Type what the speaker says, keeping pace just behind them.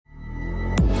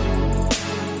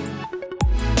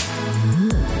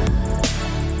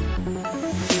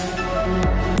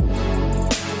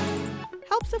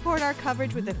3-star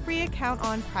coverage with a free account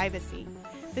on Privacy,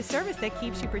 the service that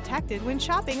keeps you protected when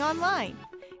shopping online.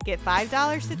 Get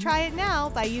 $5 to try it now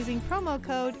by using promo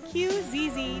code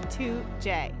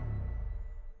QZZ2J.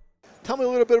 Tell me a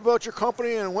little bit about your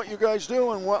company and what you guys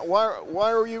do and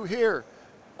why are you here?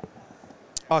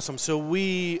 Awesome. So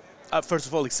we, first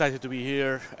of all, excited to be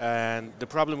here. And the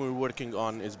problem we're working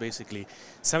on is basically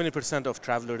 70% of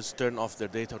travelers turn off their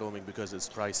data roaming because it's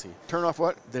pricey. Turn off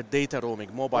what? Their data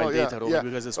roaming, mobile data roaming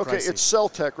because it's pricey. Okay, it's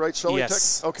Celtec, right? Celtec?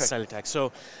 Yes, okay. Celtec.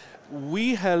 So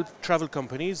we help travel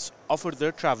companies offer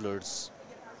their travelers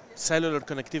cellular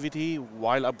connectivity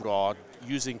while abroad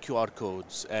using QR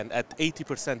codes and at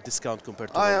 80% discount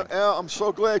compared to Al, I'm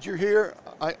so glad you're here.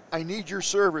 I need your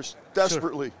service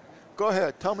desperately. Sure. Go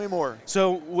ahead, tell me more.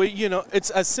 So it's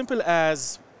as simple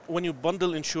as when you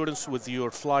bundle insurance with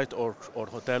your flight or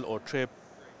hotel or trip,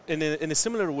 in a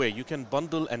similar way, you can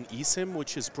bundle an eSIM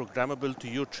which is programmable to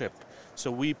your trip. So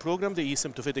we program the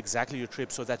eSIM to fit exactly your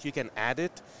trip so that you can add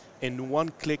it in one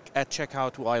click at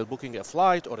checkout while booking a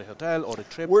flight or a hotel or a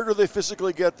trip. Where do they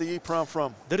physically get the EEPROM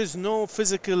from? There is no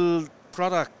physical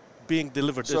product being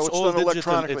delivered. So it's all done digital.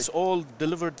 electronically. It's all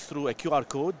delivered through a QR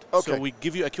code. Okay. So we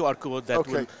give you a QR code that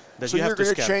will so you have to scan. So you're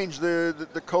going to change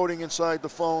the coding inside the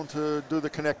phone to do the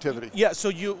connectivity. Yeah. So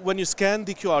when you scan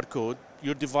the QR code,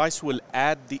 your device will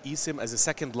add the eSIM as a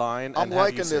second line. I'm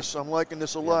liking this. I'm liking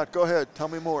this a lot. Go ahead. Tell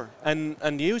me more. And I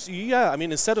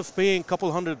mean, instead of paying a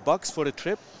couple $100 for a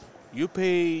trip, you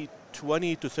pay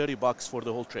 $20 to $30 for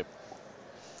the whole trip.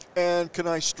 And can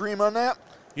I stream on that?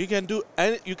 You can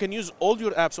you can use all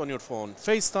your apps on your phone.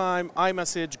 FaceTime,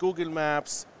 iMessage, Google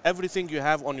Maps, everything you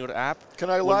have on your app. Can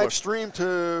I live stream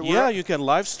to? Yeah, you can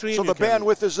live stream. So the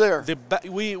bandwidth is there.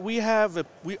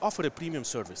 We offer a premium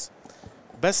service.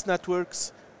 Best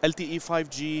networks, LTE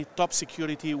 5G, top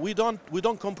security. We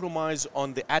don't compromise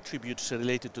on the attributes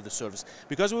related to the service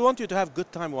because we want you to have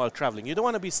good time while traveling. You don't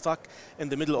want to be stuck in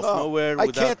the middle of nowhere. I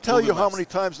can't tell you how many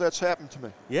times that's happened to me.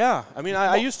 Yeah, I mean,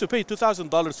 I used to pay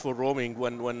 $2,000 for roaming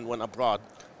when abroad.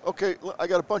 Okay, I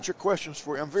got a bunch of questions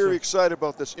for you. I'm very excited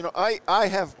about this. You know, I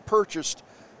have purchased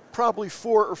probably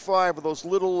 4 or 5 of those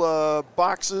little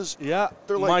boxes. Yeah,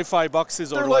 they're like MiFi boxes.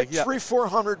 They're like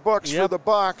 $300-400 for the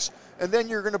box. And then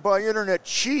you're going to buy internet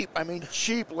cheap. I mean,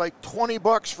 cheap, like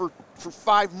 $20 for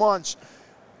 5 months.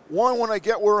 One, when I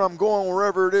get where I'm going,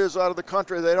 wherever it is out of the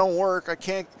country, they don't work. I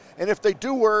can't. And if they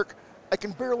do work, I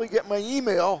can barely get my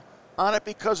email on it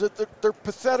because they're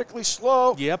pathetically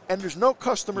slow. Yep. And there's no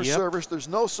customer service. There's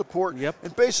no support. Yep.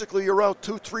 And basically, you're out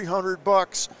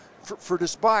 $200-300 for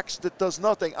this box that does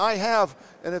nothing. I have,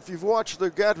 and if you've watched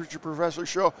the Gadgetry Professor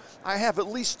show, I have at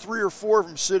least 3 or 4 of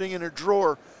them sitting in a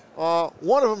drawer.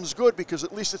 One of them is good because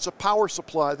at least it's a power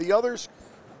supply. The others,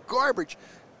 garbage.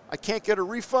 I can't get a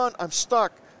refund. I'm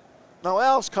stuck. Now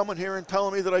Al's coming here and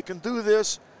telling me that I can do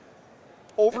this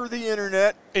over the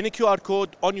internet. In a QR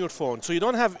code on your phone. So you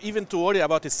don't have even to worry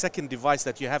about a second device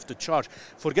that you have to charge.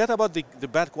 Forget about the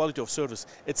bad quality of service.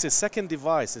 It's a second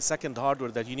device, a second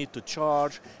hardware that you need to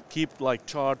charge, keep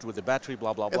charged with the battery,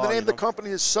 blah, blah, blah. And the name of the company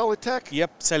is Celitech?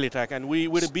 Yep, Celitech. And we're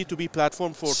a B2B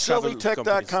platform for travel companies.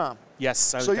 Celitech.com. Yes,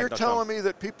 Celitech.com. So you're telling me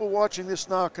that people watching this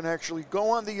now can actually go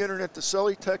on the internet to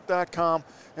Celitech.com,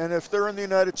 and if they're in the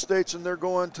United States and they're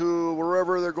going to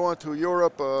wherever they're going to,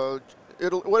 Europe,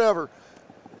 Italy, whatever,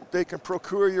 they can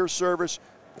procure your service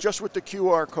just with the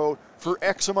QR code for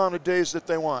X amount of days that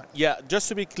they want. Yeah, just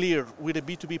to be clear, we're a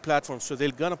B2B platform, so they're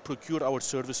going to procure our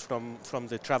service from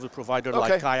the travel provider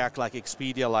like Kayak, like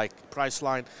Expedia, like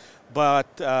Priceline.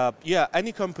 But,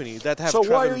 any company that have So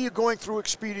why are you going through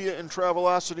Expedia and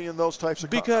Travelocity and those types of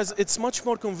companies? Because it's much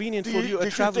more convenient for you, a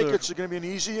traveler. Do you think it's going to be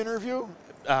an easy interview?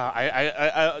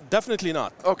 I definitely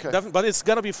not. Okay. But it's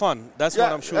going to be fun. That's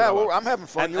what I'm sure about. Well, I'm having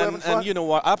fun. You're having fun? And you know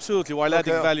what? Absolutely, while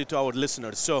adding value to our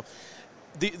listeners. So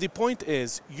the point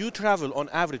is, you travel on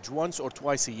average once or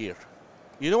twice a year.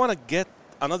 You don't want to get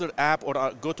another app or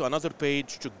go to another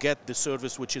page to get the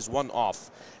service which is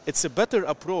one-off. It's a better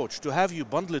approach to have you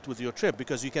bundle it with your trip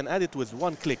because you can add it with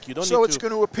one click. You don't so it's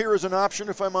going to appear as an option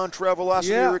if I'm on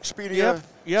Travelocity or Expedia?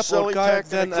 Yep. Celitech,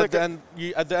 then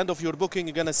at the end of your booking,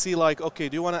 you're going to see okay,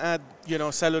 do you want to add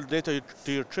cellular data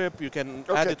to your trip? You can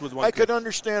add it with one click. I could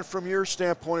understand from your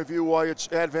standpoint of view why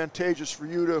it's advantageous for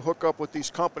you to hook up with these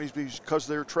companies because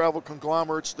they're travel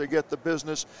conglomerates, they get the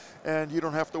business, and you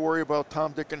don't have to worry about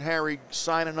Tom, Dick, and Harry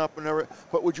signing up and everything.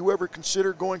 But would you ever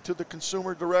consider going to the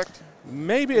consumer direct?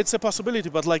 Maybe it's a possibility,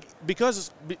 but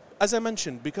because, as I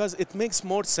mentioned, because it makes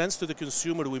more sense to the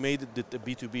consumer, we made it the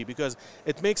B2B, because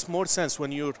it makes more sense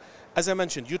when as I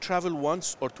mentioned, you travel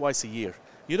once or twice a year.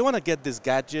 You don't want to get this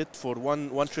gadget for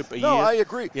one trip a year. No, I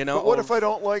agree. You know, but what if I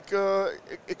don't like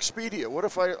Expedia? What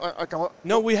if I come up?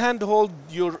 No, we handhold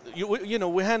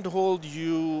we handhold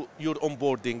your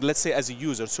onboarding. Let's say as a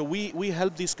user. So we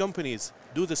help these companies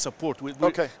do the support.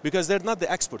 Okay. Because they're not the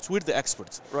experts. We're the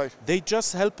experts. Right. They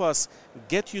just help us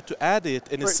get you to add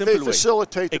it in a simple way. They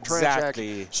facilitate the Exactly.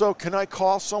 transaction. So can I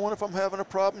call someone if I'm having a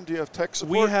problem? Do you have tech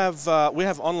support? We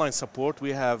have online support.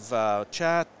 We have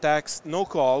chat, text, no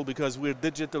call because we're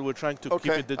digital. We're trying to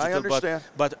keep it digital. I understand.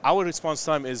 But our response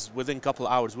time is within a couple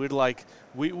hours. We're like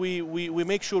we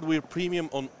make sure we're premium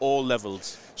on all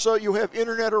levels. So you have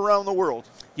internet around the world?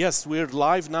 Yes, we're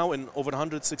live now in over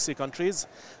 160 countries.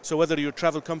 So whether you're a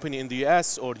travel company in the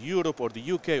US or Europe or the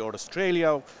UK or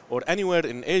Australia or anywhere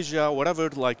in Asia, whatever,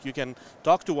 like you can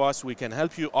talk to us. We can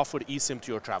help you offer eSIM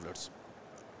to your travelers.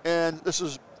 And this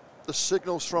is the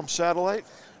signals from satellite?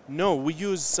 No,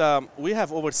 we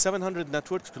have over 700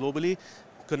 networks globally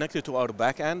connected to our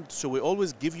back end, so we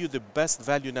always give you the best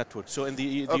value network. So in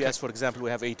the US, for example, we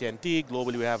have AT&T.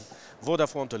 Globally, we have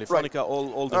Vodafone, Telefonica,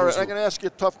 all the. All right, I'm going to ask you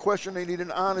a tough question. They need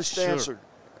an honest Sure. answer,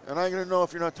 and I'm going to know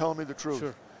if you're not telling me the truth.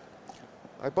 Sure.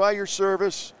 I buy your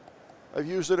service. I've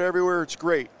used it everywhere. It's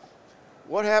great.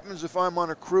 What happens if I'm on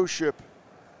a cruise ship?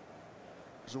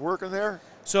 Is it working there?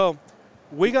 So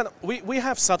we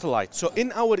have satellite. So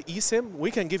in our eSIM, we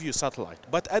can give you satellite,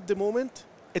 but at the moment,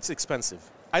 it's expensive.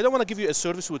 I don't want to give you a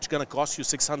service which is going to cost you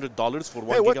 $600 for 1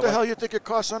 gigabyte. Hey, what the hell you think it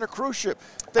costs on a cruise ship?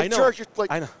 They charge you like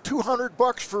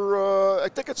 $200 for, I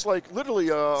think it's like literally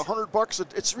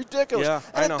 $100. It's ridiculous. Yeah,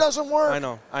 and it doesn't work.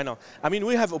 I know. I mean,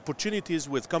 we have opportunities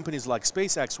with companies like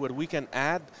SpaceX where we can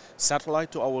add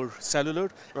satellite to our cellular.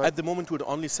 Right. At the moment, we're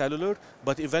only cellular,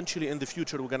 but eventually in the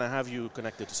future, we're going to have you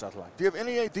connected to satellite. Do you have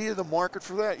any idea of the market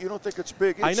for that? You don't think it's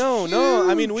big? It's I know, huge. no.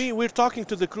 I mean, we're talking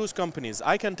to the cruise companies.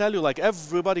 I can tell you, like,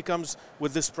 everybody comes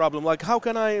with this problem. Like, how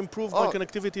can I improve my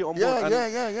connectivity on board?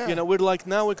 Yeah. You know, we're like,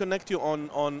 now we connect you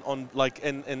on like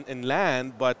in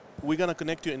land, but we're gonna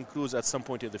connect you in cruise at some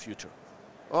point in the future.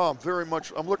 Oh,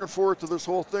 I'm looking forward to this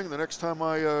whole thing. The next time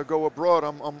I go abroad,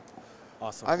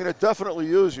 Awesome. I'm going to definitely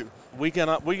use you. We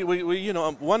cannot. We you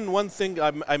know, one thing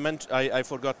I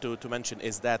forgot to mention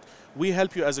is that we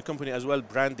help you as a company as well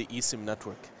brand the eSIM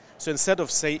network. So instead of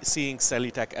seeing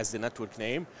Celitech as the network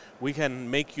name, we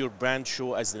can make your brand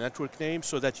show as the network name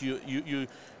so that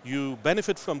you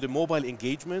benefit from the mobile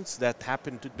engagements that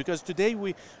happen. Because today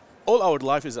all our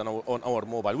life is on our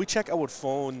mobile. We check our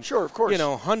phone, sure, of course, you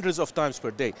know, hundreds of times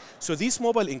per day. So these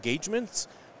mobile engagements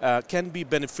can be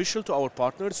beneficial to our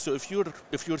partners. So if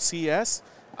you're CES,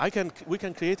 we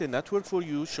can create a network for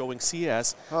you showing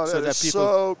CES. Oh, so that people,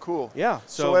 so cool. Yeah.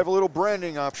 So I have a little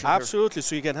branding option absolutely. Here.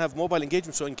 So you can have mobile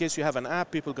engagement. So in case you have an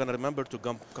app, people are going to remember to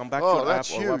come back to your app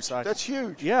or website. That's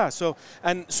huge. Yeah. So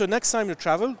next time you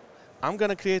travel, I'm going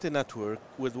to create a network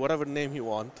with whatever name you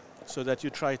want so that you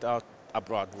try it out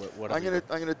abroad. I'm going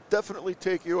to definitely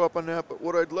take you up on that. But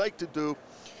what I'd like to do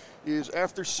is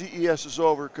after CES is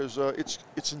over, because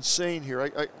it's insane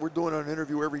here. We're doing an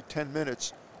interview every 10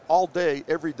 minutes. All day,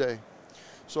 every day.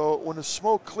 So when the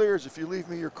smoke clears, if you leave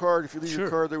me your card, your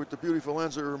card there with the beautiful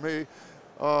Enza or me,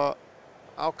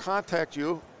 I'll contact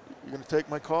you. You're going to take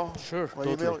my call? Sure, my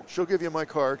totally. email? She'll give you my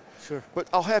card. Sure. But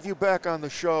I'll have you back on the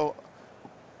show,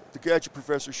 the Gadget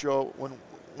Professor show,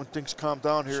 when things calm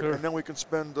down here, sure. and then we can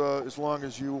spend as long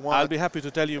as you want. I'll be happy to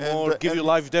tell you more, give you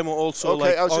live demo also. Okay,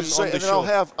 like I was just saying, and then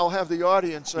I'll have the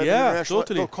audience.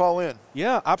 Totally. They'll call in.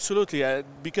 Yeah, absolutely.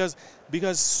 Because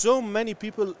so many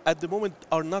people at the moment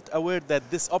are not aware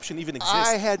that this option even exists.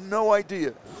 I had no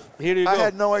idea. Here you go. I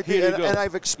had no idea, and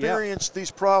I've experienced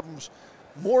these problems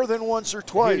more than once or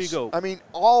twice. Here you go. I mean,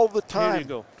 all the time. Here you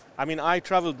go. I mean, I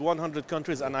traveled 100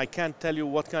 countries, and I can't tell you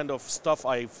what kind of stuff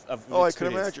I've experienced. I can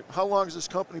imagine. How long has this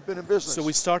company been in business? So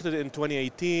we started in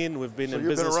 2018. We've been in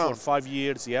business for 5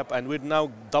 years. Yep, and we're now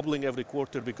doubling every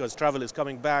quarter because travel is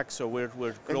coming back. So we're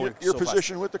growing. And your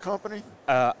position with the company?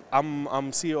 I'm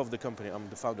CEO of the company. I'm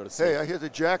the founder. Hey, I hit the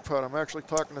jackpot. I'm actually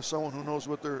talking to someone who knows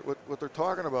what they're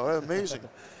talking about. That's amazing.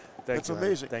 That's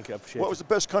amazing. Thank you. I appreciate it. What was the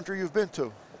best country you've been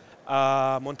to?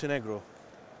 Montenegro.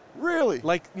 Really?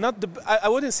 Like not the, I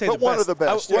wouldn't say the best. But one of the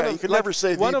best. You can never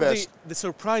say the best. One of the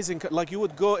surprising, like you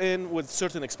would go in with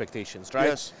certain expectations, right?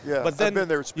 Yes, yeah. But then I've been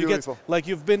there. It's beautiful.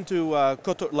 You've been to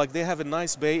Kotor, like they have a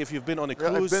nice bay. If you've been on a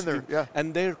cruise, I've been there. Yeah.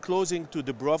 And they're closing to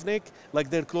Dubrovnik, like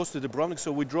they're close to Dubrovnik.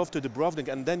 So we drove to Dubrovnik,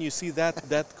 and then you see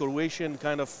that Croatian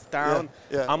kind of town.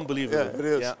 Yeah. Unbelievable. Yeah, it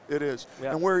is. Yeah. It is.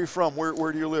 Yeah. And where are you from?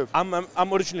 Where do you live?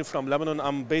 I'm originally from Lebanon.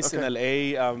 I'm based in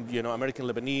LA. American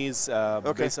Lebanese.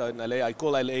 Based in LA. I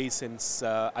call LA since.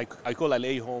 I call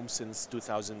LA home since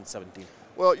 2017.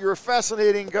 Well, you're a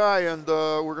fascinating guy, and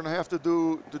we're going to have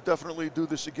to definitely do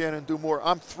this again and do more.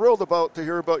 I'm thrilled to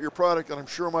hear about your product, and I'm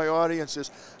sure my audience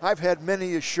is. I've had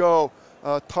many a show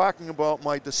talking about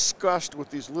my disgust with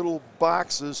these little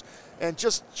boxes and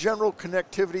just general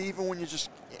connectivity, even when you just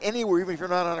anywhere, even if you're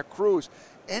not on a cruise,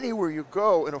 anywhere you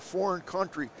go in a foreign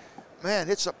country. Man,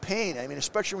 it's a pain. I mean,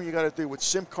 especially when you got to deal with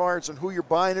SIM cards and who you're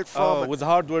buying it from. Oh, with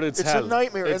hardware, it's hell. It's a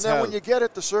nightmare. It's and then hell. when you get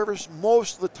it, the service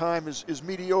most of the time is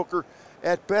mediocre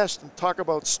at best. And talk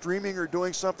about streaming or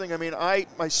doing something. I mean, I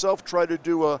myself tried to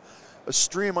do a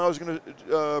stream. I was going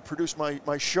to produce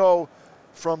my show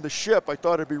from the ship. I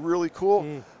thought it'd be really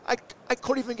cool. I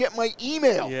couldn't even get my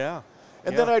email. Yeah.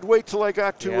 And then I'd wait till I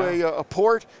got to a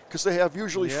port, because they have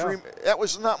usually free. That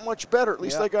was not much better. At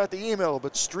least I got the email.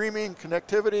 But streaming,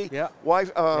 connectivity,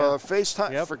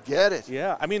 FaceTime, forget it.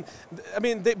 Yeah, I mean,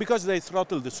 because they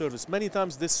throttle the service. Many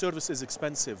times this service is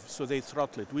expensive, so they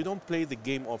throttle it. We don't play the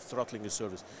game of throttling a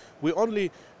service. We only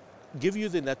give you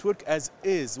the network as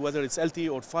is, whether it's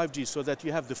LTE or 5G, so that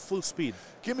you have the full speed.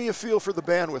 Give me a feel for the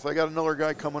bandwidth. I got another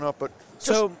guy coming up, but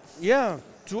so yeah.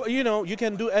 You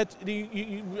can do it.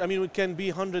 I mean, it can be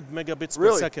 100 megabits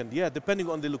per second. Yeah, depending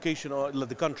on the location or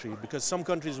the country, because some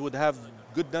countries would have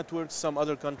good networks, some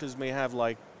other countries may have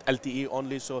like LTE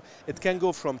only. So it can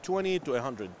go from 20 to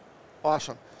 100.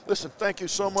 Awesome. Listen, thank you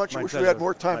so much. I wish pleasure. we had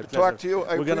more time to talk to you.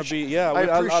 I appreciate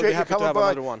you coming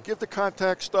by. Give the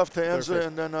contact stuff to Enza,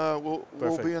 and then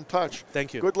we'll be in touch.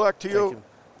 Thank you. Good luck to you.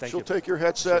 Thank you. She'll take your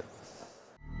headset.